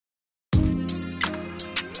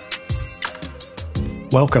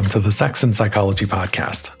Welcome to the Sex and Psychology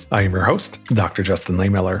Podcast. I am your host, Dr. Justin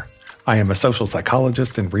Lehmiller. I am a social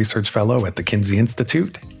psychologist and research fellow at the Kinsey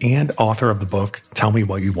Institute and author of the book, Tell Me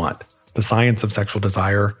What You Want, The Science of Sexual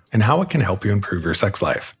Desire and How It Can Help You Improve Your Sex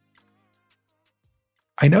Life.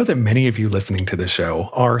 I know that many of you listening to this show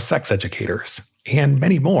are sex educators, and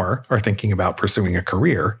many more are thinking about pursuing a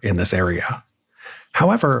career in this area.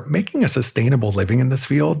 However, making a sustainable living in this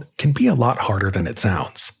field can be a lot harder than it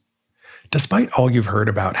sounds. Despite all you've heard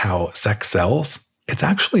about how sex sells, it's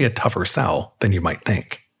actually a tougher sell than you might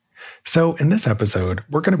think. So in this episode,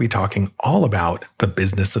 we're going to be talking all about the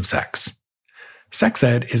business of sex. Sex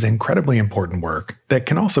ed is incredibly important work that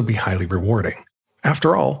can also be highly rewarding.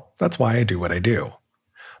 After all, that's why I do what I do.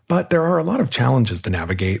 But there are a lot of challenges to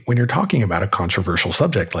navigate when you're talking about a controversial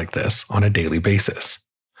subject like this on a daily basis.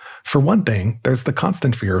 For one thing, there's the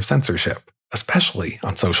constant fear of censorship, especially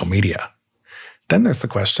on social media. Then there's the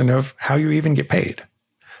question of how you even get paid.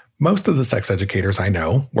 Most of the sex educators I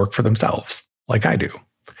know work for themselves, like I do.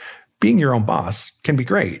 Being your own boss can be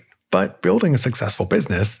great, but building a successful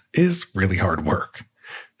business is really hard work.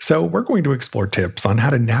 So we're going to explore tips on how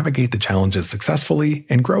to navigate the challenges successfully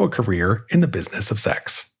and grow a career in the business of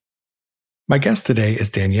sex. My guest today is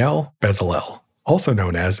Danielle Bezalel, also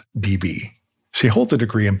known as DB. She holds a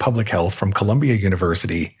degree in public health from Columbia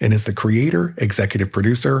University and is the creator, executive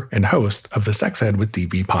producer, and host of the Sex Ed with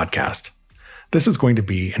DB podcast. This is going to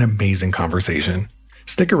be an amazing conversation.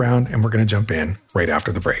 Stick around and we're going to jump in right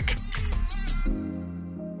after the break.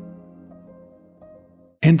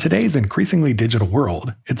 In today's increasingly digital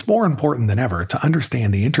world, it's more important than ever to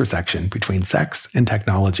understand the intersection between sex and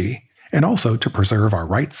technology, and also to preserve our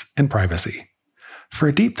rights and privacy. For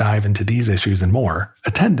a deep dive into these issues and more,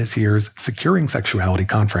 attend this year's Securing Sexuality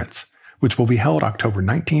Conference, which will be held October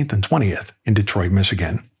 19th and 20th in Detroit,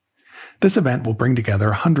 Michigan. This event will bring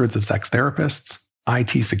together hundreds of sex therapists,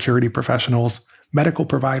 IT security professionals, medical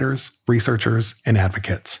providers, researchers, and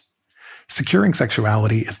advocates. Securing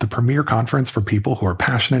Sexuality is the premier conference for people who are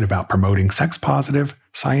passionate about promoting sex-positive,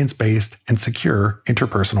 science-based, and secure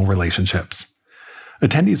interpersonal relationships.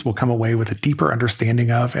 Attendees will come away with a deeper understanding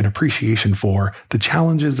of and appreciation for the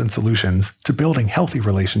challenges and solutions to building healthy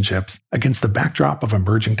relationships against the backdrop of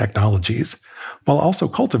emerging technologies, while also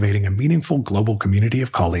cultivating a meaningful global community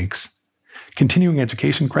of colleagues. Continuing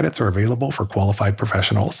education credits are available for qualified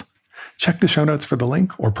professionals. Check the show notes for the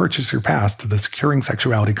link or purchase your pass to the Securing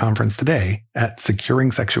Sexuality Conference today at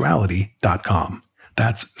securingsexuality.com.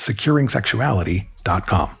 That's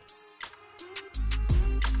securingsexuality.com.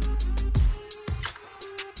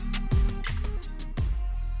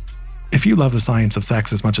 If you love the science of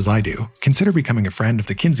sex as much as I do, consider becoming a friend of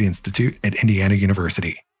the Kinsey Institute at Indiana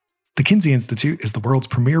University. The Kinsey Institute is the world's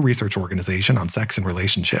premier research organization on sex and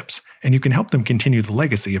relationships, and you can help them continue the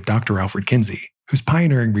legacy of Dr. Alfred Kinsey, whose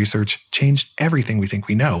pioneering research changed everything we think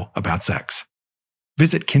we know about sex.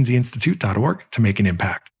 Visit kinseyinstitute.org to make an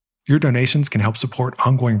impact. Your donations can help support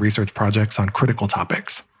ongoing research projects on critical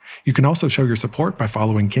topics. You can also show your support by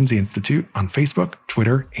following Kinsey Institute on Facebook,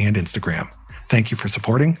 Twitter, and Instagram. Thank you for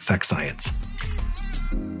supporting Sex Science.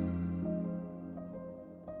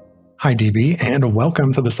 Hi, DB, and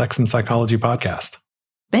welcome to the Sex and Psychology Podcast.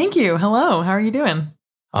 Thank you. Hello. How are you doing?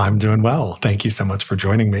 I'm doing well. Thank you so much for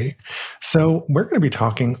joining me. So we're going to be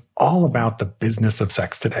talking all about the business of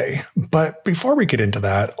sex today. But before we get into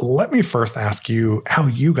that, let me first ask you how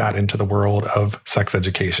you got into the world of sex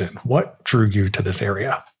education. What drew you to this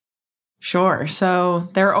area? Sure. So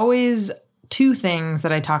there are always two things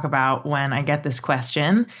that I talk about when I get this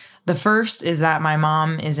question. The first is that my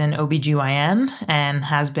mom is an OBGYN and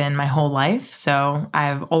has been my whole life. So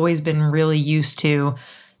I've always been really used to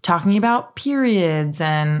talking about periods.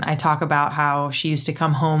 And I talk about how she used to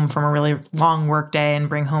come home from a really long work day and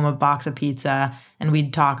bring home a box of pizza. And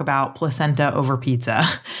we'd talk about placenta over pizza.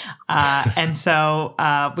 And so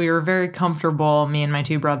we were very comfortable, me and my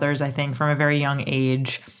two brothers, I think, from a very young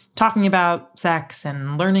age, talking about sex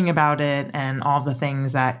and learning about it and all the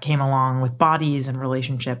things that came along with bodies and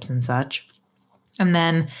relationships and such. And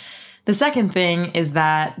then the second thing is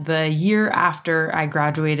that the year after I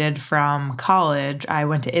graduated from college, I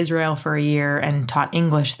went to Israel for a year and taught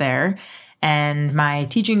English there. And my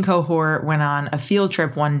teaching cohort went on a field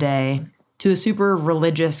trip one day to a super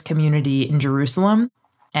religious community in Jerusalem.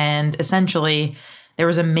 And essentially, there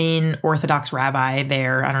was a main Orthodox rabbi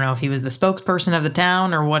there. I don't know if he was the spokesperson of the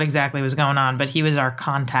town or what exactly was going on, but he was our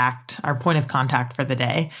contact, our point of contact for the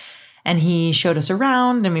day. And he showed us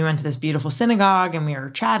around and we went to this beautiful synagogue and we were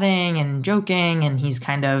chatting and joking and he's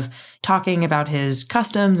kind of talking about his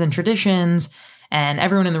customs and traditions. And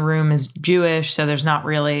everyone in the room is Jewish, so there's not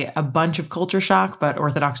really a bunch of culture shock, but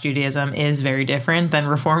Orthodox Judaism is very different than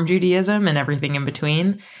Reform Judaism and everything in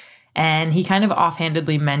between. And he kind of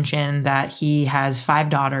offhandedly mentioned that he has 5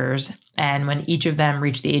 daughters, and when each of them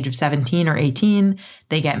reach the age of 17 or 18,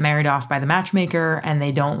 they get married off by the matchmaker, and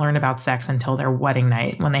they don't learn about sex until their wedding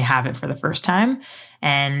night when they have it for the first time.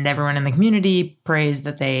 And everyone in the community prays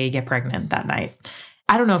that they get pregnant that night.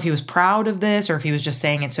 I don't know if he was proud of this or if he was just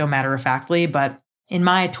saying it so matter-of-factly, but in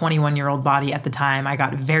my 21-year-old body at the time, I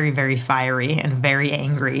got very, very fiery and very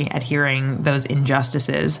angry at hearing those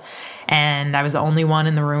injustices. And I was the only one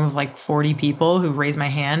in the room of like 40 people who raised my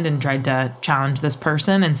hand and tried to challenge this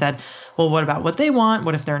person and said, well, what about what they want?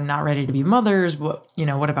 What if they're not ready to be mothers? What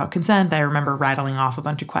about consent? I remember rattling off a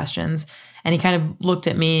bunch of questions. And he kind of looked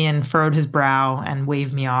at me and furrowed his brow and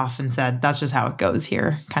waved me off and said, that's just how it goes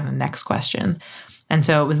here. Kind of next question. And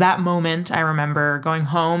so it was that moment. I remember going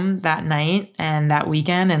home that night and that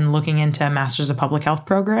weekend and looking into Masters of Public Health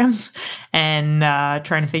programs and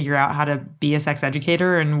trying to figure out how to be a sex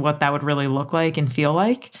educator and what that would really look like and feel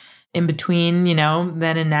like. In between,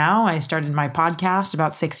 then and now, I started my podcast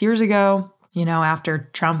about 6 years ago, after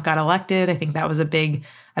Trump got elected. I think that was a big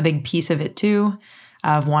piece of it too,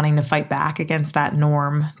 of wanting to fight back against that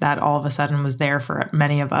norm that all of a sudden was there for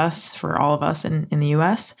many of us, for all of us in the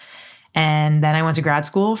US. And then I went to grad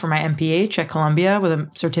school for my MPH at Columbia with a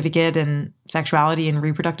certificate in sexuality and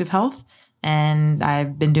reproductive health. And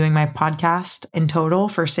I've been doing my podcast in total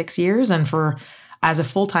for 6 years and as a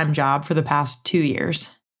full-time job for the past 2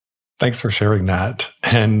 years. Thanks for sharing that.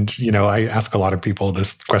 And, I ask a lot of people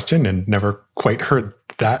this question and never quite heard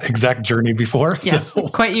that exact journey before. Yes, so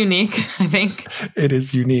quite unique, I think. It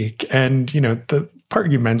is unique. And, the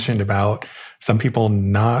part you mentioned about some people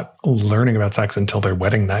not learning about sex until their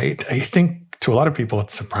wedding night, I think to a lot of people,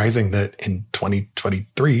 it's surprising that in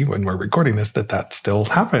 2023, when we're recording this, that still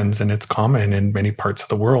happens. And it's common in many parts of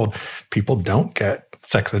the world. People don't get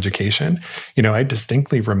sex education. I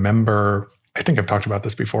distinctly remember, I think I've talked about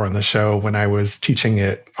this before on the show, when I was teaching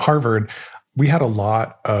at Harvard, we had a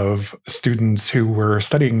lot of students who were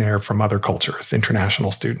studying there from other cultures,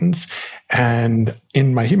 international students. And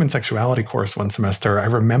in my human sexuality course one semester, I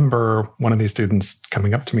remember one of these students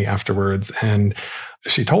coming up to me afterwards, and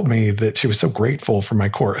she told me that she was so grateful for my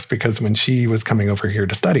course because when she was coming over here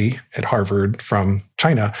to study at Harvard from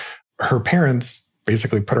China, her parents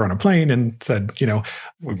basically put her on a plane and said,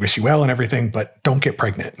 we wish you well and everything, but don't get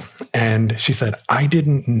pregnant. And she said, I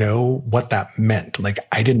didn't know what that meant. Like,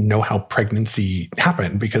 I didn't know how pregnancy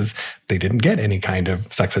happened because they didn't get any kind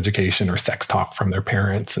of sex education or sex talk from their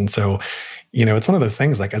parents. And so, it's one of those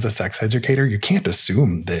things, like as a sex educator, you can't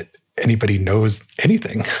assume that anybody knows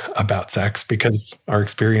anything about sex because our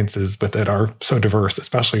experiences with it are so diverse,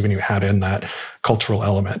 especially when you add in that cultural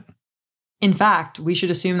element. In fact, we should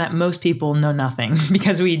assume that most people know nothing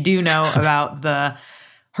because we do know about the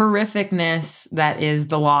horrificness that is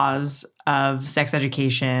the laws of sex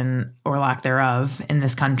education or lack thereof in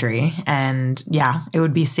this country. And yeah, it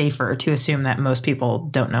would be safer to assume that most people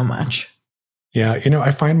don't know much. Yeah,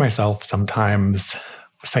 I find myself sometimes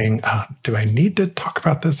saying, do I need to talk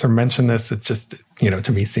about this or mention this? It just,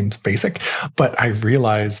 to me seems basic. But I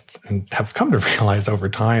realized and have come to realize over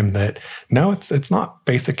time that no, it's not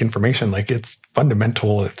basic information. Like, it's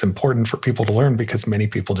fundamental. It's important for people to learn because many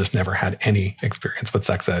people just never had any experience with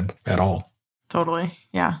sex ed at all. Totally.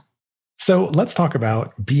 Yeah. So let's talk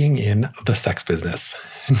about being in the sex business.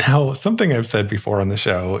 Now, something I've said before on the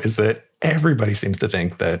show is that everybody seems to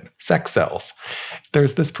think that sex sells.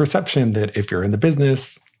 There's this perception that if you're in the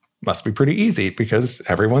business, must be pretty easy because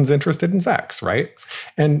everyone's interested in sex, right?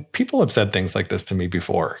 And people have said things like this to me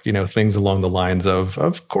before, things along the lines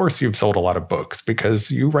of course you've sold a lot of books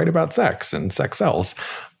because you write about sex and sex sells.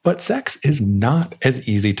 But sex is not as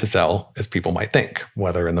easy to sell as people might think,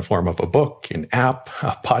 whether in the form of a book, an app,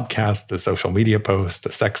 a podcast, a social media post,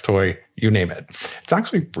 a sex toy, you name it. It's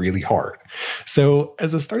actually really hard. So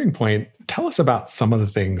as a starting point, tell us about some of the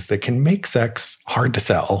things that can make sex hard to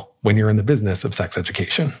sell when you're in the business of sex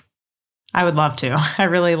education. I would love to. I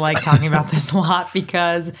really like talking about this a lot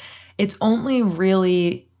because it's only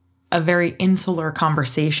really a very insular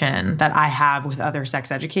conversation that I have with other sex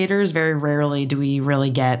educators. Very rarely do we really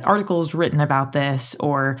get articles written about this,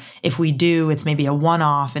 or if we do, it's maybe a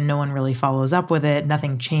one-off and no one really follows up with it.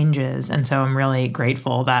 Nothing changes. And so I'm really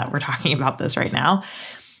grateful that we're talking about this right now.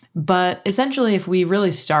 But essentially, if we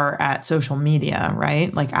really start at social media,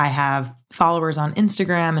 right? Like, I have followers on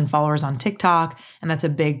Instagram and followers on TikTok, and that's a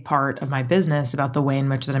big part of my business about the way in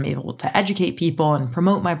which that I'm able to educate people and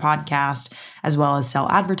promote my podcast, as well as sell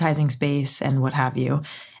advertising space and what have you.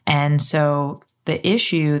 And so the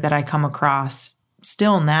issue that I come across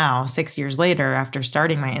still now, 6 years later after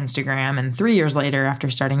starting my Instagram and 3 years later after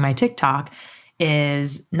starting my TikTok,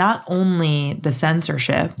 is not only the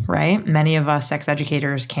censorship, right? Many of us sex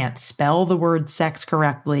educators can't spell the word sex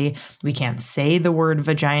correctly. We can't say the word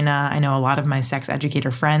vagina. I know a lot of my sex educator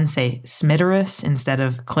friends say smiterus instead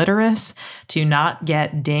of clitoris to not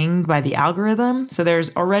get dinged by the algorithm. So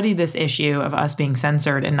there's already this issue of us being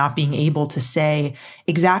censored and not being able to say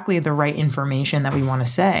exactly the right information that we want to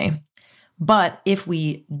say. But if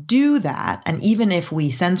we do that, and even if we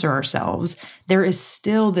censor ourselves, there is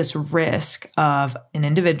still this risk of an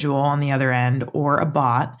individual on the other end or a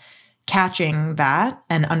bot catching that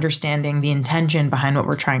and understanding the intention behind what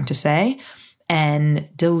we're trying to say and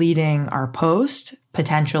deleting our post,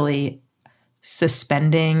 potentially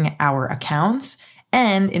suspending our accounts.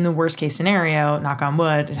 And in the worst case scenario, knock on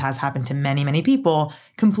wood, it has happened to many, many people,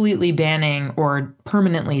 completely banning or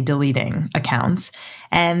permanently deleting accounts.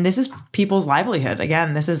 And this is people's livelihood.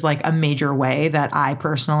 Again, this is like a major way that I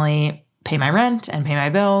personally pay my rent and pay my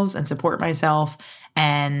bills and support myself.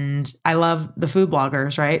 And I love the food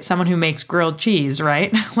bloggers, right? Someone who makes grilled cheese,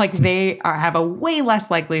 right? Like have a way less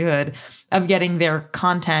likelihood of getting their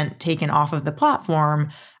content taken off of the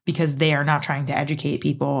platform because they are not trying to educate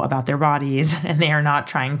people about their bodies and they are not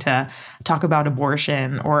trying to talk about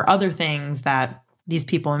abortion or other things that these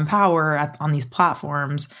people in power on these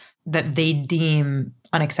platforms that they deem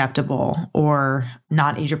unacceptable or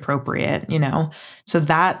not age appropriate, So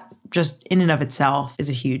that just in and of itself is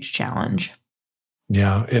a huge challenge.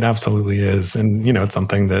 Yeah, it absolutely is. And, it's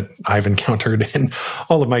something that I've encountered in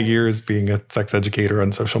all of my years being a sex educator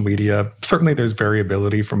on social media. Certainly there's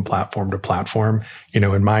variability from platform to platform.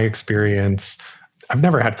 In my experience, I've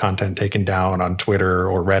never had content taken down on Twitter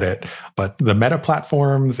or Reddit, but the meta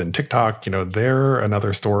platforms and TikTok, they're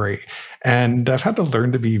another story. And I've had to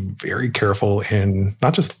learn to be very careful in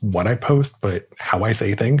not just what I post, but how I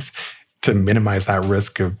say things to minimize that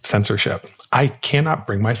risk of censorship. I cannot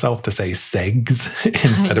bring myself to say segs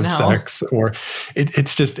instead of sex, or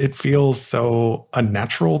it feels so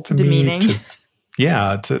unnatural to Demeaning. me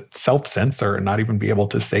to self-censor and not even be able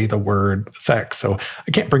to say the word sex. So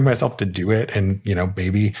I can't bring myself to do it. And,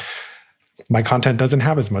 maybe my content doesn't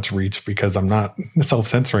have as much reach because I'm not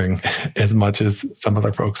self-censoring as much as some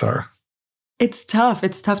other folks are. It's tough.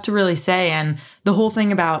 It's tough to really say. And the whole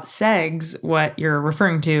thing about segs, what you're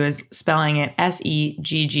referring to is spelling it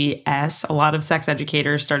S-E-G-G-S. A lot of sex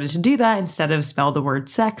educators started to do that instead of spell the word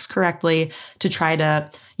sex correctly to try to,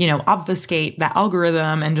 obfuscate the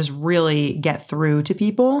algorithm and just really get through to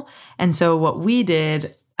people. And so what we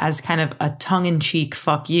did as kind of a tongue-in-cheek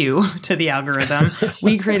fuck you to the algorithm,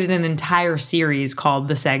 we created an entire series called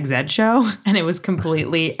The Segs Ed Show, and it was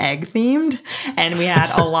completely egg-themed. And we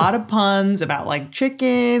had a lot of puns about like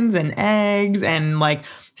chickens and eggs and like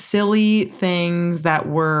silly things that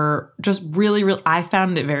were just really, really, I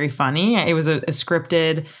found it very funny. It was a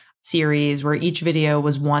scripted series where each video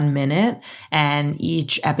was 1 minute and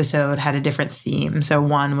each episode had a different theme. So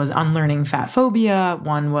one was unlearning fat phobia,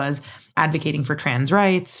 one was advocating for trans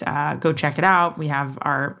rights. Go check it out. We have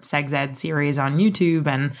our Segs Ed series on YouTube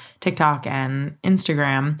and TikTok and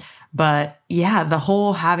Instagram. But yeah, the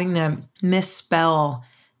whole having to misspell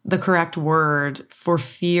the correct word for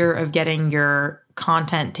fear of getting your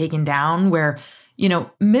content taken down, where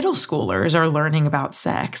middle schoolers are learning about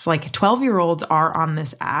sex. Like 12-year-olds are on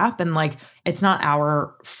this app, and like it's not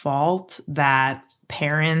our fault that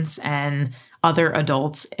parents and other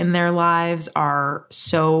adults in their lives are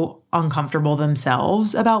so uncomfortable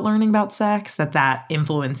themselves about learning about sex that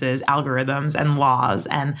influences algorithms and laws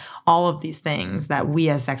and all of these things that we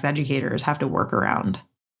as sex educators have to work around.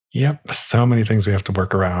 Yep. So many things we have to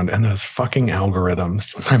work around. And those fucking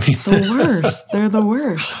algorithms. I mean, the worst. They're the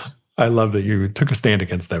worst. I love that you took a stand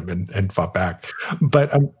against them and fought back.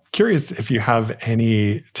 But I'm curious if you have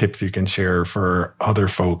any tips you can share for other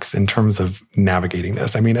folks in terms of navigating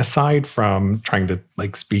this. I mean, aside from trying to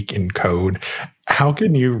like speak in code, how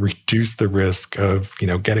can you reduce the risk of,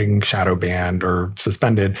 getting shadow banned or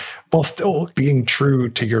suspended while still being true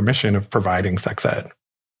to your mission of providing sex ed?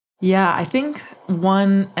 Yeah, I think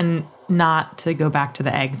one, and not to go back to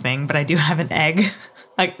the egg thing, but I do have an egg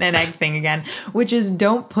thing again, which is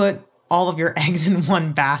don't put all of your eggs in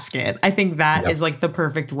one basket. I think that is like the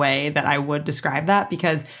perfect way that I would describe that,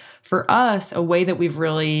 because for us, a way that we've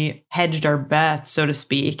really hedged our bets, so to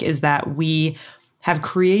speak, is that we have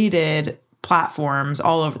created platforms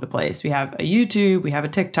all over the place. We have a YouTube, we have a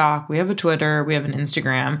TikTok, we have a Twitter, we have an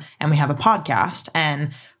Instagram, and we have a podcast.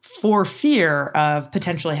 And for fear of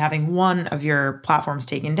potentially having one of your platforms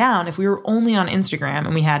taken down, if we were only on Instagram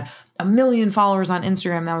and we had 1 million followers on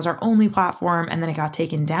Instagram. That was our only platform. And then it got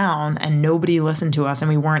taken down and nobody listened to us and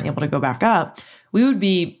we weren't able to go back up, we would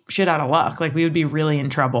be shit out of luck. Like we would be really in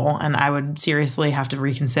trouble. And I would seriously have to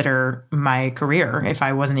reconsider my career if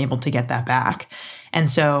I wasn't able to get that back. And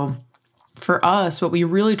so for us, what we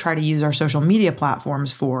really try to use our social media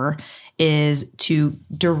platforms for is to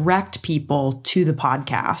direct people to the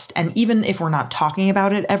podcast. And even if we're not talking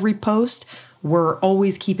about it every post, we're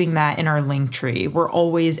always keeping that in our link tree. We're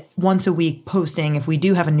always once a week posting if we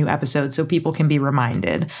do have a new episode so people can be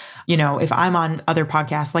reminded. You know, if I'm on other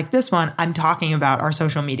podcasts like this one, I'm talking about our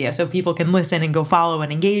social media so people can listen and go follow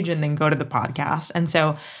and engage and then go to the podcast. And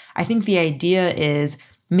so I think the idea is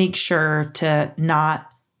make sure to not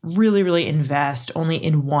really invest only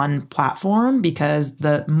in one platform, because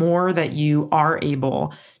the more that you are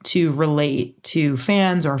able to relate to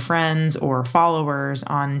fans or friends or followers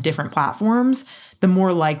on different platforms, the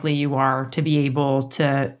more likely you are to be able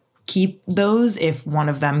to keep those if one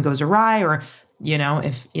of them goes awry, or, you know,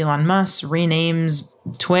 if Elon Musk renames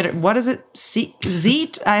Twitter, what is it?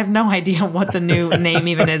 Zeet? I have no idea what the new name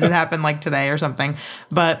even is. It happened like today or something.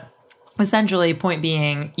 But essentially, point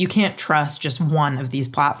being, you can't trust just one of these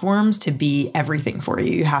platforms to be everything for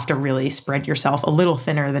you. You have to really spread yourself a little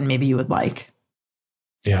thinner than maybe you would like.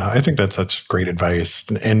 Yeah, I think that's such great advice.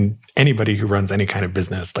 And anybody who runs any kind of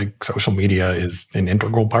business, like social media is an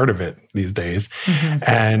integral part of it these days. Mm-hmm.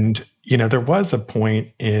 And, you know, there was a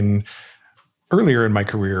point earlier in my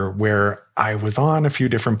career where I was on a few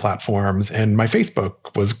different platforms and my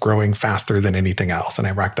Facebook was growing faster than anything else. And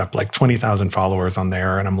I racked up like 20,000 followers on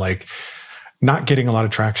there. And I'm like, not getting a lot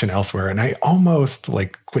of traction elsewhere. And I almost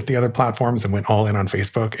like quit the other platforms and went all in on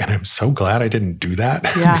Facebook. And I'm so glad I didn't do that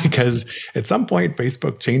because at some point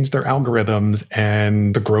Facebook changed their algorithms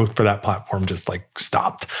and the growth for that platform just like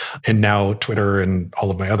stopped. And now Twitter and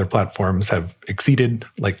all of my other platforms have exceeded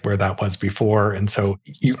like where that was before. And so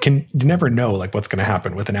you never know like what's going to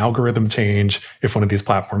happen with an algorithm change, if one of these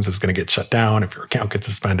platforms is going to get shut down, if your account gets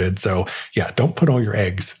suspended. So yeah, don't put all your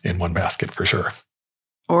eggs in one basket for sure.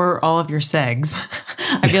 Or all of your segs.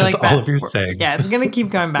 I feel like all of your segs. Yeah, it's going to keep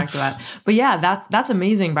going back to that. But yeah, that's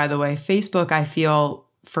amazing, by the way. Facebook, I feel,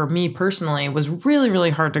 for me personally, was really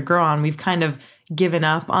hard to grow on. We've kind of given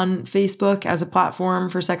up on Facebook as a platform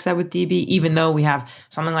for Sex Ed with DB, even though we have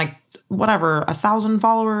something like, 1,000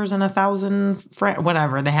 followers and 1,000 friends,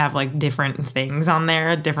 whatever. They have like different things on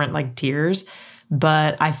there, different like tiers.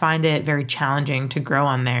 But I find it very challenging to grow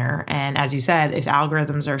on there. And as you said, if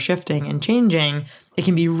algorithms are shifting and changing, it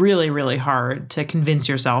can be really hard to convince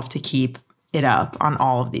yourself to keep it up on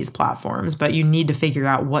all of these platforms. But you need to figure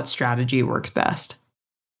out what strategy works best.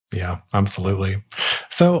 Yeah, absolutely.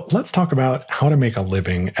 So let's talk about how to make a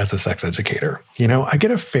living as a sex educator. You know, I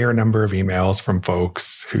get a fair number of emails from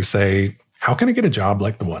folks who say, how can I get a job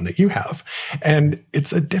like the one that you have? And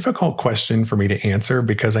it's a difficult question for me to answer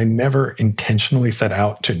because I never intentionally set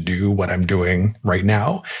out to do what I'm doing right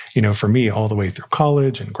now. You know, for me, all the way through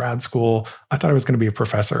college and grad school, I thought I was going to be a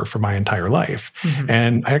professor for my entire life. Mm-hmm.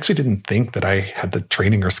 And I actually didn't think that I had the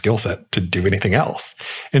training or skill set to do anything else.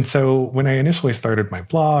 And so when I initially started my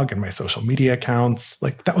blog and my social media accounts,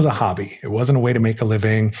 like that was a hobby. It wasn't a way to make a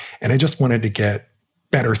living. And I just wanted to get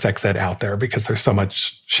better sex ed out there because there's so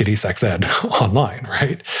much shitty sex ed online,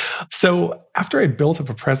 right? So after I'd built up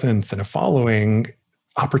a presence and a following,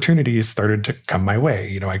 opportunities started to come my way.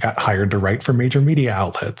 You know, I got hired to write for major media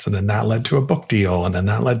outlets, and then that led to a book deal, and then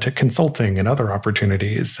that led to consulting and other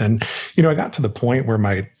opportunities. And, you know, I got to the point where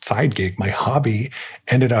my side gig, my hobby,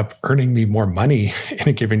 ended up earning me more money in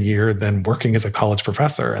a given year than working as a college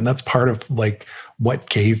professor. And that's part of like what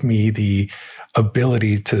gave me the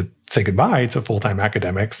ability to say goodbye to full-time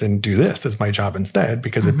academics and do this as my job instead,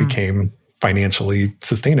 because it became financially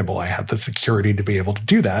sustainable. I had the security to be able to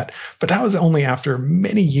do that. But that was only after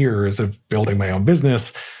many years of building my own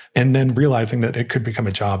business and then realizing that it could become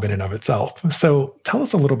a job in and of itself. So tell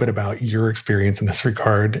us a little bit about your experience in this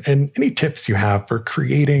regard and any tips you have for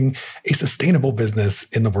creating a sustainable business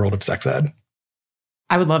in the world of sex ed.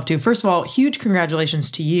 I would love to. First of all, huge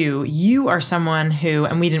congratulations to you. You are someone who,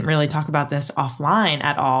 and we didn't really talk about this offline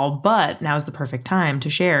at all, but now's the perfect time to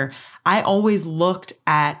share. I always looked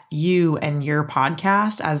at you and your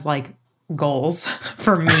podcast as like goals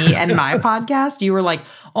for me and my podcast. You were like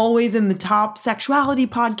always in the top sexuality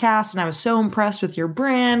podcast, and I was so impressed with your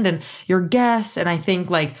brand and your guests. And I think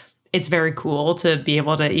like it's very cool to be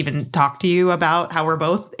able to even talk to you about how we're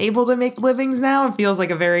both able to make livings now. It feels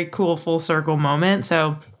like a very cool full circle moment.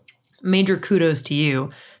 So major kudos to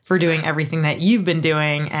you for doing everything that you've been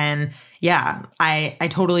doing. And yeah, I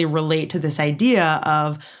totally relate to this idea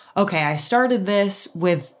of, okay, I started this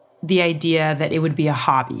with the idea that it would be a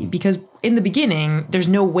hobby, because in the beginning, there's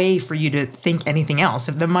no way for you to think anything else.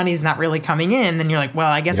 If the money's not really coming in, then you're like,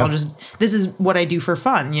 well, I guess this is what I do for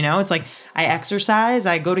fun. You know, it's like I exercise,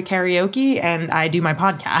 I go to karaoke, and I do my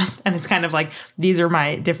podcast. And it's kind of like, these are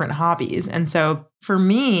my different hobbies. And so for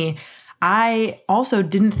me, I also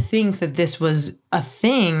didn't think that this was a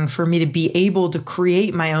thing for me to be able to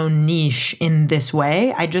create my own niche in this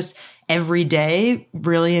way. I just every day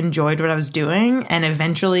really enjoyed what I was doing. And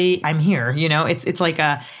eventually I'm here, you know, it's like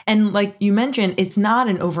and like you mentioned, it's not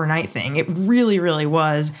an overnight thing. It really, really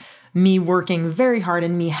was me working very hard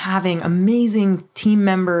and me having amazing team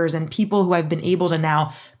members and people who I've been able to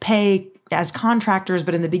now pay as contractors.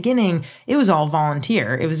 But in the beginning, it was all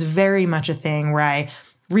volunteer. It was very much a thing where I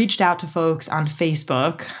reached out to folks on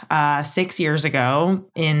Facebook 6 years ago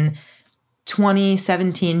in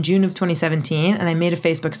 2017, June of 2017, and I made a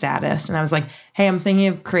Facebook status and I was like, hey, I'm thinking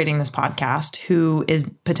of creating this podcast. Who is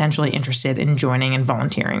potentially interested in joining and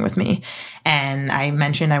volunteering with me? And I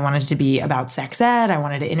mentioned I wanted it to be about sex ed. I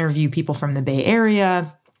wanted to interview people from the Bay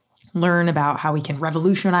Area, learn about how we can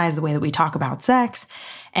revolutionize the way that we talk about sex.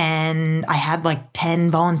 And I had like 10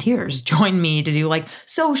 volunteers join me to do like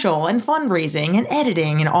social and fundraising and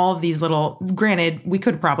editing and all of these little, granted, we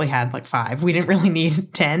could have probably had like 5. We didn't really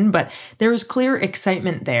need 10, but there was clear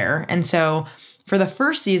excitement there. And so for the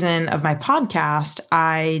first season of my podcast,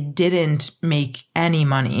 I didn't make any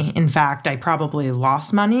money. In fact, I probably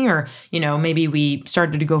lost money, or, you know, maybe we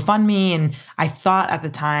started to GoFundMe. And I thought at the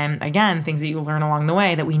time, again, things that you learn along the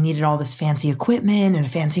way, that we needed all this fancy equipment and a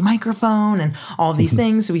fancy microphone and all these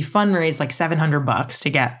things. So we fundraised like $700 to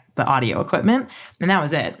get the audio equipment. And that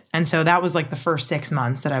was it. And so that was like the first 6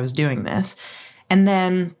 months that I was doing this. And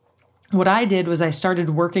then what I did was I started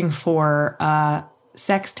working for a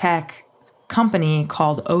sex tech company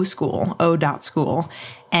called O.School,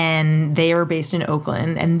 and they are based in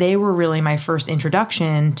Oakland. And they were really my first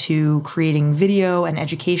introduction to creating video and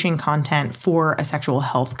education content for a sexual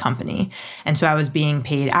health company. And so I was being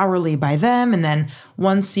paid hourly by them. And then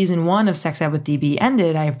once season 1 of Sex Ed with DB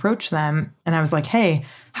ended, I approached them and I was like, hey,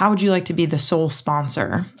 how would you like to be the sole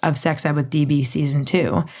sponsor of Sex Ed with DB season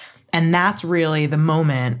 2? And that's really the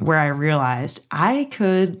moment where I realized I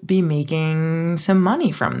could be making some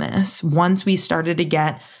money from this. Once we started to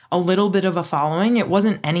get a little bit of a following, it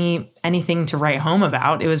wasn't anything to write home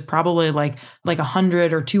about. It was probably like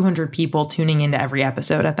 100 or 200 people tuning into every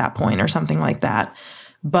episode at that point or something like that.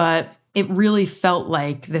 But it really felt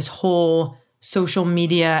like this whole social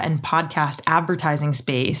media and podcast advertising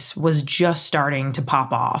space was just starting to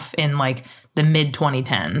pop off in like the mid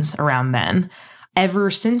 2010s around then.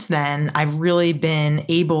 Ever since then, I've really been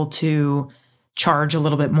able to charge a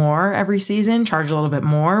little bit more every season, charge a little bit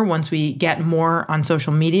more. Once we get more on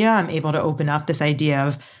social media, I'm able to open up this idea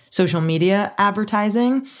of social media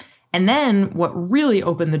advertising. And then what really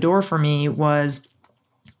opened the door for me was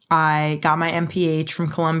I got my MPH from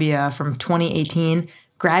Columbia from 2018,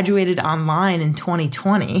 graduated online in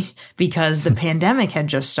 2020 because the pandemic had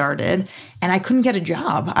just started and I couldn't get a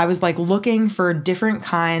job. I was like looking for different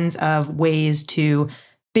kinds of ways to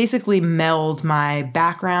basically meld my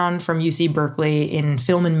background from UC Berkeley in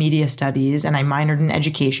film and media studies, and I minored in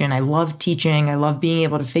education. I love teaching. I love being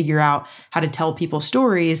able to figure out how to tell people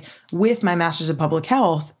stories with my master's of public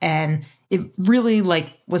health. And it really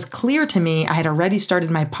was clear to me. I had already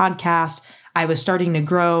started my podcast. I was starting to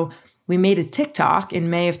grow. We made a TikTok in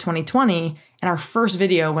May of 2020, and our first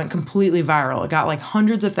video went completely viral. It got like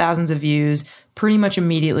hundreds of thousands of views pretty much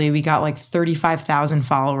immediately. We got like 35,000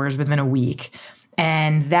 followers within a week.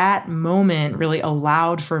 And that moment really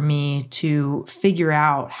allowed for me to figure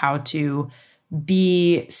out how to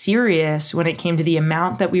be serious when it came to the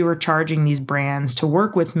amount that we were charging these brands to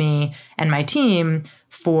work with me and my team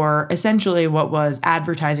for essentially what was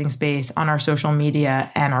advertising space on our social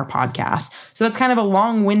media and our podcast. So that's kind of a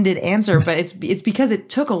long-winded answer, but it's because it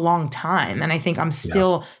took a long time. And I think I'm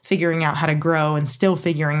still figuring out how to grow and still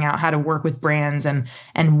figuring out how to work with brands and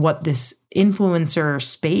what this influencer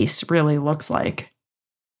space really looks like.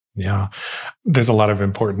 Yeah, there's a lot of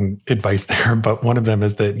important advice there, but one of them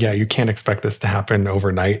is that, you can't expect this to happen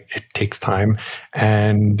overnight. It takes time,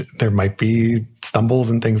 and there might be stumbles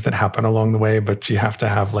and things that happen along the way, but you have to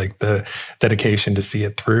have like the dedication to see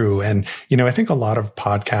it through. And, I think a lot of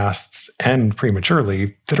podcasts end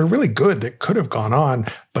prematurely that are really good, that could have gone on,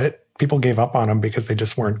 but people gave up on them because they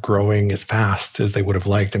just weren't growing as fast as they would have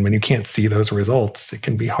liked. And when you can't see those results, it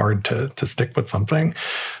can be hard to stick with something.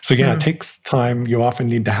 So it takes time. You often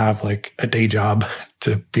need to have like a day job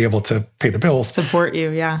to be able to pay the bills. Support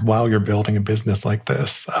you, while you're building a business like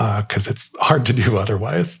this, because it's hard to do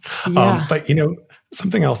otherwise. Yeah. But,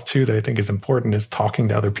 Something else too that I think is important is talking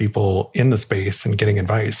to other people in the space and getting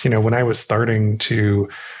advice. When I was starting to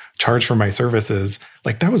charge for my services,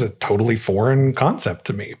 like that was a totally foreign concept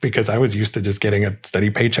to me because I was used to just getting a steady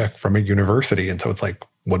paycheck from a university. And so it's like,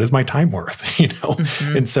 what is my time worth?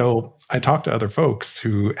 Mm-hmm. And so I talked to other folks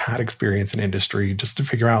who had experience in industry just to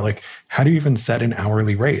figure out, like, how do you even set an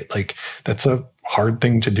hourly rate? Like, that's a hard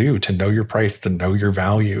thing to do, to know your price, to know your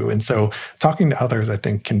value. And so talking to others, I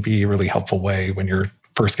think, can be a really helpful way when you're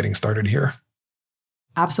first getting started here.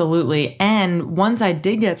 Absolutely. And once I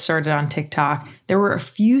did get started on TikTok, there were a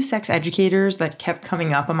few sex educators that kept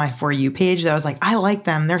coming up on my For You page that I was like, I like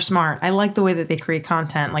them. They're smart. I like the way that they create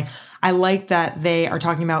content. Like, I like that they are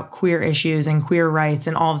talking about queer issues and queer rights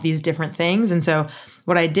and all of these different things. And so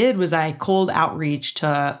what I did was I cold outreach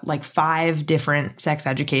to like 5 different sex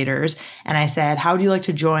educators. And I said, how would you like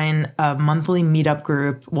to join a monthly meetup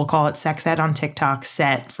group? We'll call it Sex Ed on TikTok,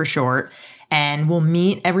 SET for short. And we'll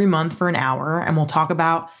meet every month for an hour and we'll talk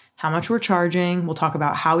about how much we're charging. We'll talk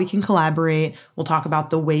about how we can collaborate. We'll talk about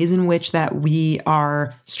the ways in which that we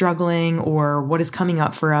are struggling or what is coming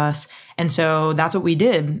up for us. And so that's what we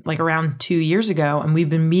did like around 2 years ago. And we've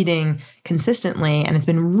been meeting consistently. And it's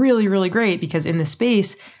been really, really great because in this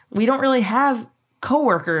space, we don't really have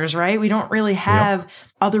coworkers, right? We don't really have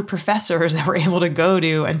other professors that we're able to go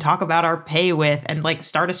to and talk about our pay with and like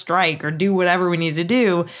start a strike or do whatever we need to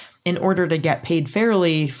do in order to get paid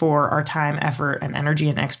fairly for our time, effort, and energy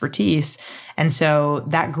and expertise. And so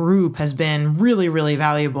that group has been really, really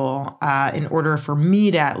valuable in order for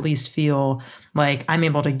me to at least feel like I'm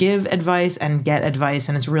able to give advice and get advice.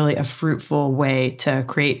 And it's really a fruitful way to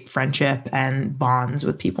create friendship and bonds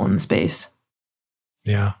with people in the space.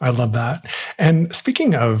 Yeah, I love that. And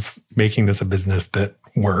speaking of making this a business that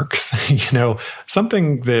works,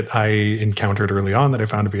 something that I encountered early on that I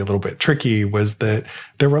found to be a little bit tricky was that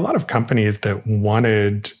there were a lot of companies that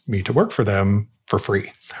wanted me to work for them for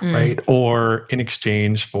free, right? Or in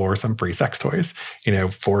exchange for some free sex toys.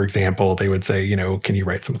 For example, they would say, can you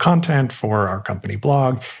write some content for our company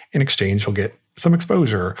blog? In exchange, you'll get some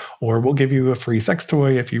exposure, or we'll give you a free sex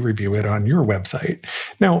toy if you review it on your website.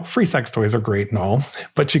 Now, free sex toys are great and all,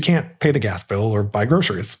 but you can't pay the gas bill or buy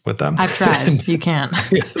groceries with them. I've tried. You can't.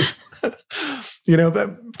 Yes.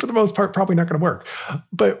 That for the most part, probably not going to work.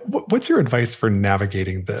 But what's your advice for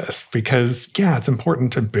navigating this? Because, it's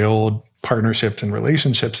important to build partnerships and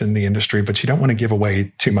relationships in the industry, but you don't want to give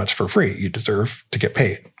away too much for free. You deserve to get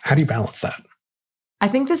paid. How do you balance that? I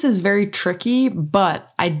think this is very tricky,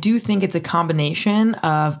 but I do think it's a combination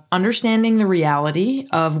of understanding the reality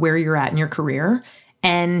of where you're at in your career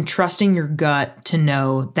and trusting your gut to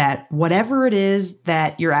know that whatever it is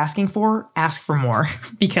that you're asking for, ask for more.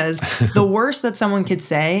 Because the worst that someone could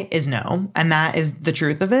say is no. And that is the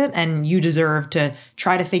truth of it. And you deserve to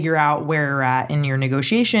try to figure out where you're at in your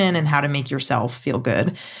negotiation and how to make yourself feel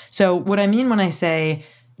good. So what I mean when I say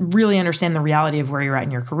really understand the reality of where you're at in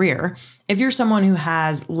your career. If you're someone who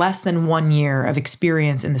has less than 1 year of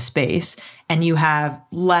experience in the space and you have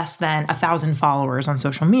less than 1,000 followers on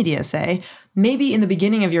social media, say, maybe in the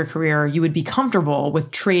beginning of your career, you would be comfortable with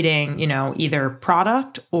trading, either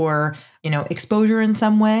product or, exposure in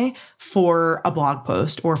some way for a blog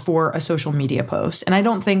post or for a social media post. And I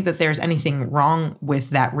don't think that there's anything wrong with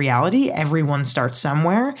that reality. Everyone starts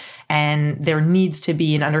somewhere, and there needs to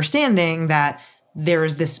be an understanding that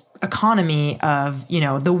there's this economy of,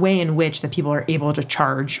 the way in which the people are able to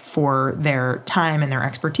charge for their time and their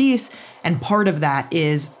expertise. And part of that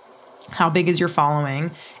is how big is your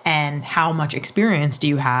following and how much experience do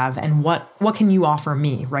you have and what can you offer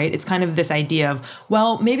me, right? It's kind of this idea of,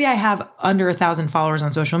 well, maybe I have under 1,000 followers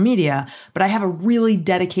on social media, but I have a really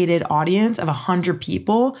dedicated audience of 100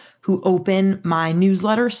 people who open my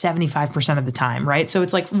newsletter 75% of the time, right? So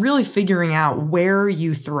it's like really figuring out where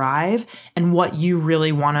you thrive and what you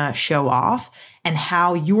really want to show off and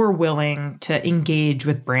how you're willing to engage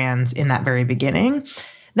with brands in that very beginning.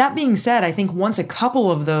 That being said, I think once a couple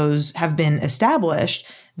of those have been established,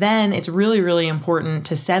 then it's really, really important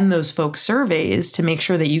to send those folks surveys to make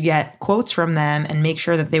sure that you get quotes from them and make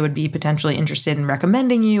sure that they would be potentially interested in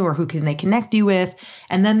recommending you or who can they connect you with.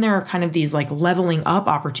 And then there are kind of these like leveling up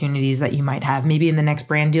opportunities that you might have. Maybe in the next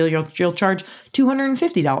brand deal, you'll charge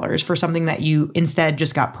 $250 for something that you instead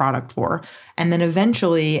just got product for. And then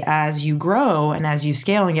eventually, as you grow and as you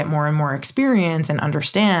scale and get more and more experience and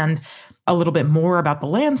understand a little bit more about the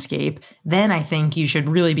landscape, then I think you should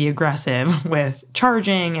really be aggressive with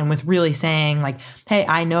charging and with really saying like, hey,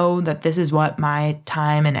 I know that this is what my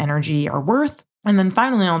time and energy are worth. And then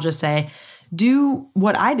finally, I'll just say, do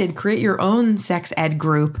what I did, create your own sex ed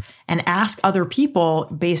group and ask other people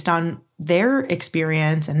based on their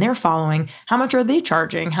experience and their following, how much are they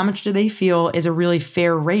charging? How much do they feel is a really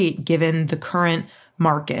fair rate given the current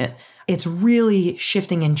market? It's really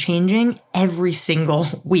shifting and changing every single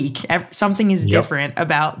week. Something is different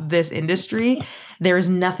about this industry. There is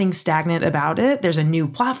nothing stagnant about it. There's a new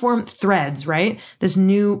platform, Threads, right? This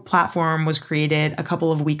new platform was created a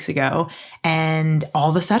couple of weeks ago. And all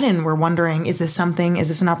of a sudden we're wondering, is this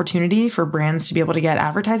an opportunity for brands to be able to get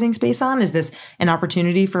advertising space on? Is this an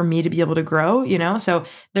opportunity for me to be able to grow? So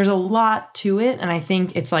there's a lot to it. And I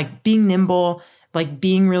think it's like being nimble, like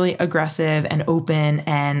being really aggressive and open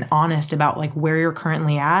and honest about like where you're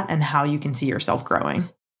currently at and how you can see yourself growing.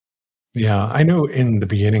 Yeah, I know in the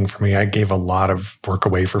beginning for me, I gave a lot of work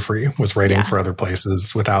away for free, was writing for other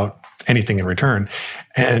places without anything in return.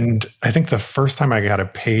 And I think the first time I got a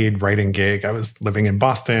paid writing gig, I was living in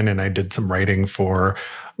Boston and I did some writing for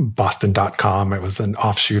Boston.com. It was an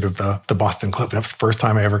offshoot of the Boston Globe. That was the first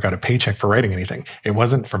time I ever got a paycheck for writing anything. It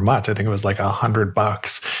wasn't for much. I think it was like $100.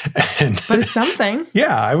 But it's something.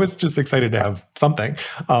 Yeah, I was just excited to have something.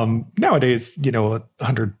 Nowadays,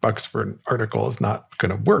 $100 for an article is not going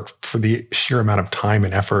to work for the sheer amount of time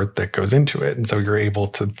and effort that goes into it. And so you're able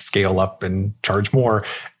to scale up and charge more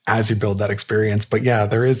as you build that experience. But yeah,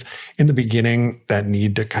 there is in the beginning that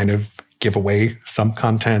need to kind of give away some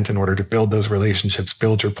content in order to build those relationships,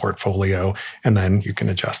 build your portfolio, and then you can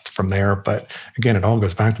adjust from there. But again, it all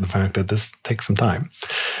goes back to the fact that this takes some time.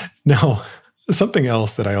 Now, something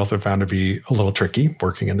else that I also found to be a little tricky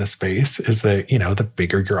working in this space is that, the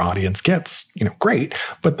bigger your audience gets, great,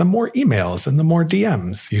 but the more emails and the more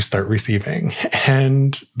DMs you start receiving.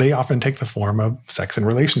 And they often take the form of sex and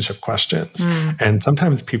relationship questions. And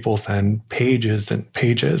sometimes people send pages and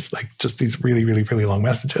pages, like just these really, really, really long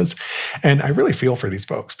messages. And I really feel for these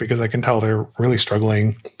folks because I can tell they're really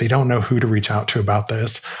struggling. They don't know who to reach out to about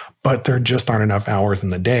this, but there just aren't enough hours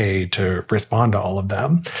in the day to respond to all of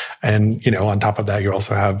them. And, on top of that, you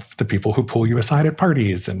also have the people who pull you aside at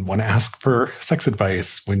parties and want to ask for sex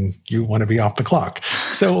advice when you want to be off the clock.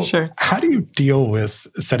 So How do you deal with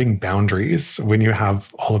setting boundaries when you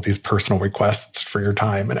have all of these personal requests for your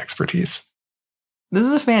time and expertise? This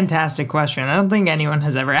is a fantastic question. I don't think anyone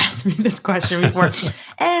has ever asked me this question before.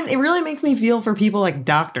 And it really makes me feel for people like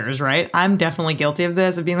doctors, right? I'm definitely guilty of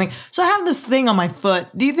this, of being like, so I have this thing on my foot.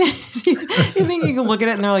 Do you think you can look at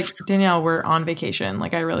it and they're like, Danielle, we're on vacation.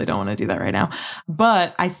 Like, I really don't want to do that right now.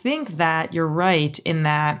 But I think that you're right in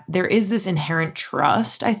that there is this inherent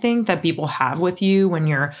trust, I think, that people have with you when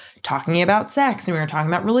you're talking about sex and when you're talking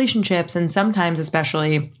about relationships. And sometimes,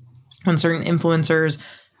 especially when certain influencers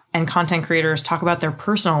and content creators talk about their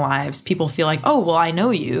personal lives, people feel like, oh, well, I know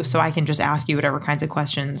you, so I can just ask you whatever kinds of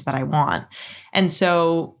questions that I want. And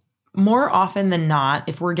so more often than not,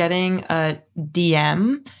 if we're getting a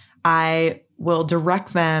DM, I will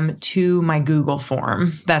direct them to my Google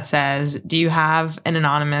form that says, do you have an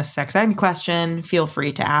anonymous sex ed question? Feel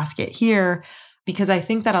free to ask it here, because I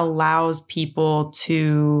think that allows people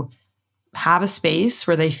to have a space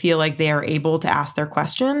where they feel like they are able to ask their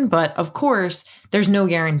question. But of course, there's no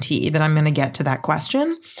guarantee that I'm going to get to that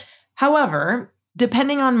question. However,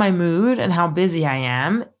 depending on my mood and how busy I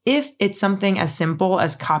am, if it's something as simple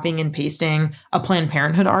as copying and pasting a Planned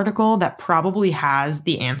Parenthood article that probably has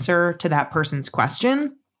the answer to that person's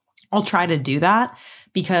question, I'll try to do that,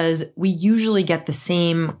 because we usually get the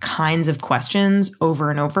same kinds of questions over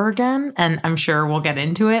and over again. And I'm sure we'll get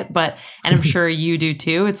into it, and I'm sure you do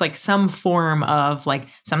too. It's like some form of like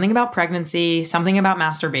something about pregnancy, something about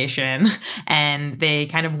masturbation, and they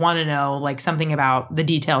kind of want to know like something about the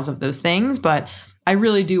details of those things. But I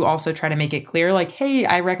really do also try to make it clear, like, hey,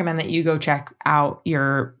 I recommend that you go check out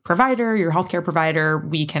your provider, your healthcare provider.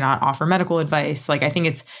 We cannot offer medical advice. Like, I think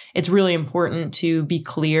it's really important to be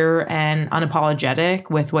clear and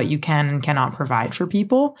unapologetic with what you can and cannot provide for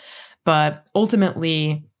people. But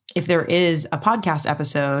ultimately, if there is a podcast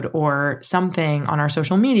episode or something on our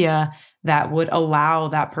social media that would allow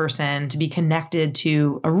that person to be connected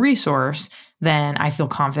to a resource, then I feel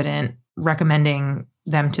confident recommending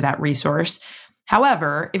them to that resource.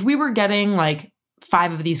 However, if we were getting like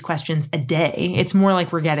 5 of these questions a day, it's more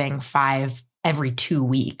like we're getting 5 every 2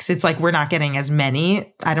 weeks. It's like we're not getting as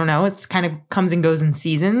many. I don't know. It's kind of comes and goes in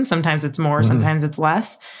seasons. Sometimes it's more, sometimes it's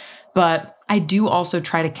less. But I do also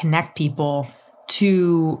try to connect people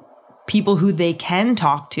to people who they can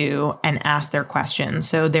talk to and ask their questions.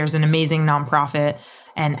 So there's an amazing nonprofit,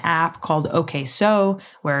 an app called OKSo,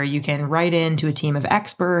 where you can write into a team of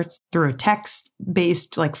experts through a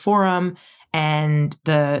text-based like forum, And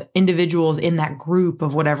the individuals in that group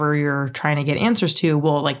of whatever you're trying to get answers to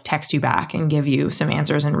will like text you back and give you some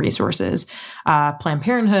answers and resources. Planned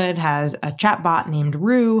Parenthood has a chatbot named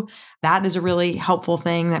Rue. That is a really helpful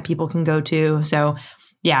thing that people can go to. So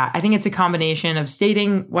yeah, I think it's a combination of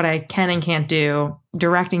stating what I can and can't do,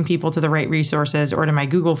 directing people to the right resources or to my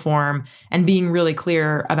Google form, and being really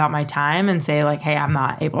clear about my time and say like, hey, I'm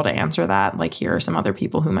not able to answer that. Like, here are some other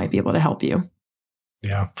people who might be able to help you.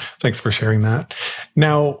 Yeah. Thanks for sharing that.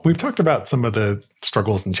 Now, we've talked about some of the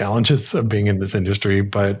struggles and challenges of being in this industry,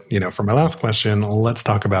 but, for my last question, let's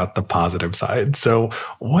talk about the positive side. So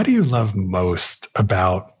what do you love most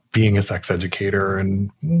about being a sex educator,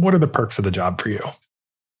 and what are the perks of the job for you?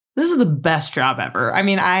 This is the best job ever. I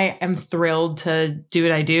mean, I am thrilled to do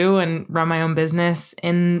what I do and run my own business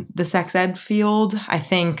in the sex ed field. I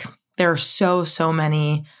think there are so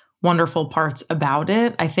many wonderful parts about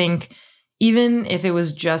it. I think even if it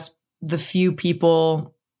was just the few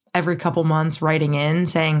people every couple months writing in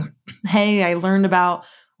saying, hey, I learned about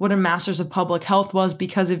what a master's of public health was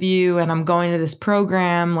because of you, and I'm going to this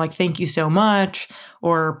program, like, thank you so much.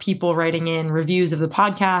 Or people writing in reviews of the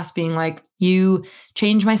podcast being like, you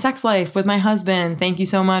changed my sex life with my husband. Thank you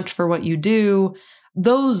so much for what you do.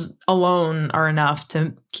 Those alone are enough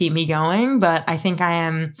to keep me going. But I think I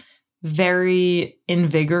am very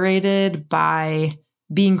invigorated by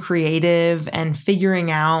being creative and figuring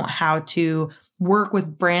out how to work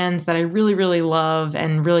with brands that I really, really love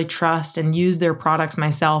and really trust and use their products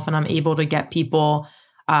myself. And I'm able to get people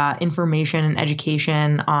information and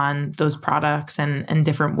education on those products and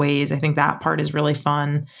different ways. I think that part is really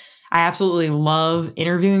fun. I absolutely love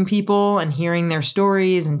interviewing people and hearing their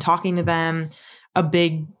stories and talking to them. A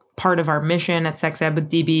big part of our mission at Sex Ed with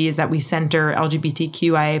DB is that we center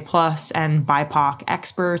LGBTQIA+ and BIPOC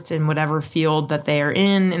experts in whatever field that they are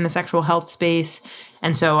in the sexual health space.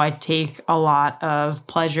 And so I take a lot of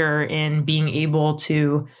pleasure in being able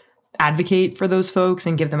to advocate for those folks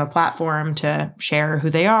and give them a platform to share who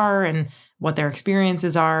they are and what their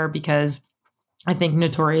experiences are, because I think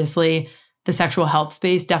notoriously the sexual health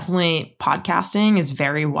space, definitely podcasting, is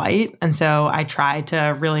very white. And so I try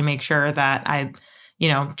to really make sure that I,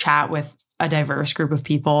 chat with a diverse group of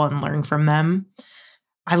people and learn from them.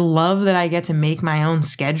 I love that I get to make my own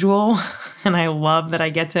schedule, and I love that I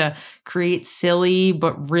get to create silly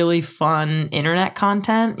but really fun internet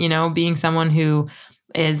content, being someone who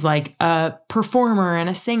is like a performer and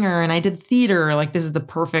a singer, and I did theater. Like, this is the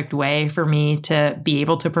perfect way for me to be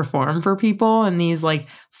able to perform for people in these like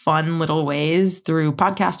fun little ways through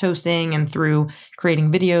podcast hosting and through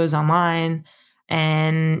creating videos online.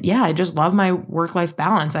 And yeah, I just love my work-life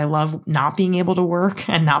balance. I love not being able to work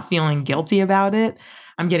and not feeling guilty about it.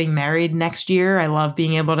 I'm getting married next year. I love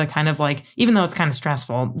being able to kind of like, even though it's kind of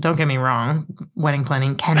stressful, don't get me wrong, wedding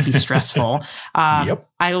planning can be stressful. Yep.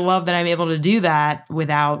 I love that I'm able to do that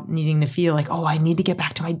without needing to feel like, oh, I need to get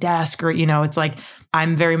back to my desk, or, it's like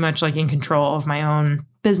I'm very much like in control of my own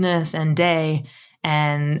business and day.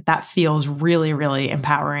 And that feels really, really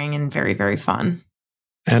empowering and very, very fun.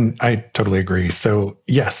 And I totally agree. So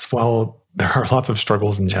yes, while there are lots of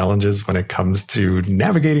struggles and challenges when it comes to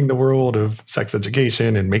navigating the world of sex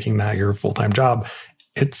education and making that your full-time job,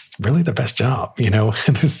 it's really the best job.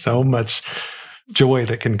 There's so much joy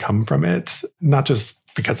that can come from it, not just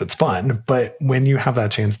because it's fun, but when you have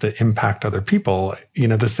that chance to impact other people,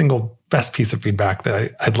 the single best piece of feedback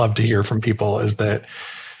that I'd love to hear from people is that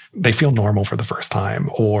they feel normal for the first time,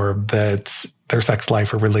 or that their sex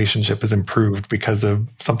life or relationship is improved because of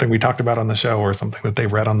something we talked about on the show, or something that they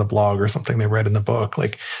read on the blog, or something they read in the book.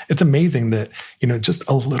 Like, it's amazing that, just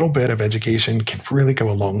a little bit of education can really go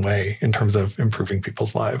a long way in terms of improving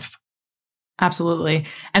people's lives. Absolutely.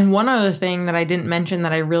 And one other thing that I didn't mention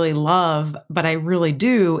that I really love, but I really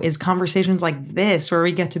do, is conversations like this, where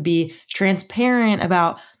we get to be transparent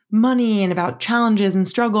about money and about challenges and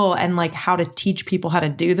struggle and like how to teach people how to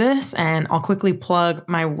do this. And I'll quickly plug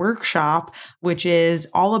my workshop, which is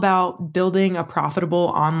all about building a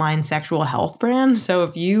profitable online sexual health brand. So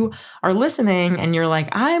if you are listening and you're like,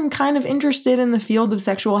 I'm kind of interested in the field of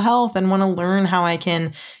sexual health and want to learn how I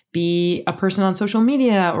can be a person on social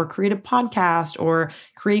media or create a podcast or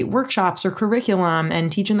create workshops or curriculum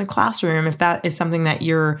and teach in the classroom, if that is something that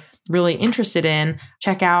you're really interested in,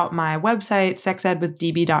 check out my website,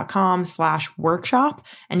 sexedwithdb.com/workshop.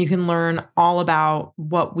 And you can learn all about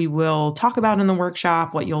what we will talk about in the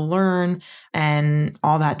workshop, what you'll learn, and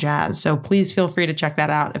all that jazz. So please feel free to check that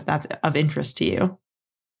out if that's of interest to you.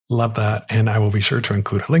 Love that. And I will be sure to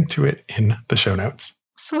include a link to it in the show notes.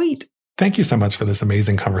 Sweet. Thank you so much for this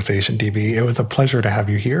amazing conversation, DB. It was a pleasure to have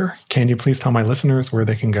you here. Can you please tell my listeners where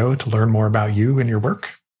they can go to learn more about you and your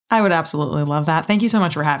work? I would absolutely love that. Thank you so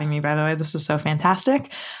much for having me, by the way. This was so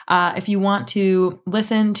fantastic. If you want to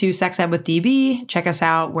listen to Sex Ed with DB, check us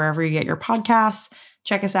out wherever you get your podcasts.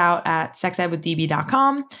 Check us out at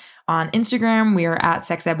sexedwithdb.com. On Instagram, we are at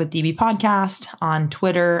Sex Ed with DB Podcast. On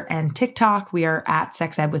Twitter and TikTok, we are at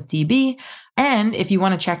Sex Ed with DB. And if you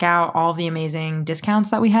want to check out all the amazing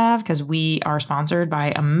discounts that we have, because we are sponsored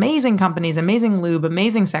by amazing companies, amazing lube,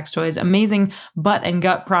 amazing sex toys, amazing butt and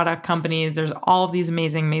gut product companies. There's all of these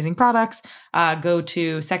amazing, amazing products. Go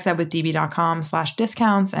to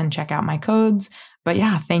sexedwithdb.com/discounts and check out my codes. But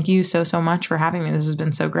yeah, thank you so much for having me. This has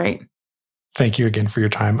been so great. Thank you again for your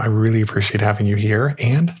time. I really appreciate having you here.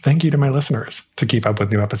 And thank you to my listeners. To keep up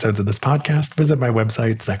with new episodes of this podcast, visit my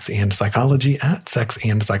website, Sex and Psychology, at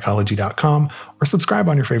sexandpsychology.com, or subscribe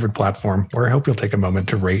on your favorite platform, where I hope you'll take a moment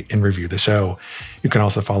to rate and review the show. You can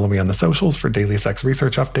also follow me on the socials for daily sex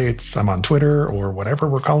research updates. I'm on Twitter, or whatever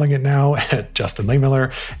we're calling it now, at Justin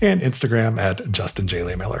Lehmiller, and Instagram at Justin J.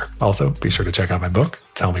 Lehmiller. Also, be sure to check out my book,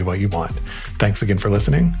 Tell Me What You Want. Thanks again for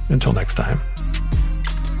listening. Until next time.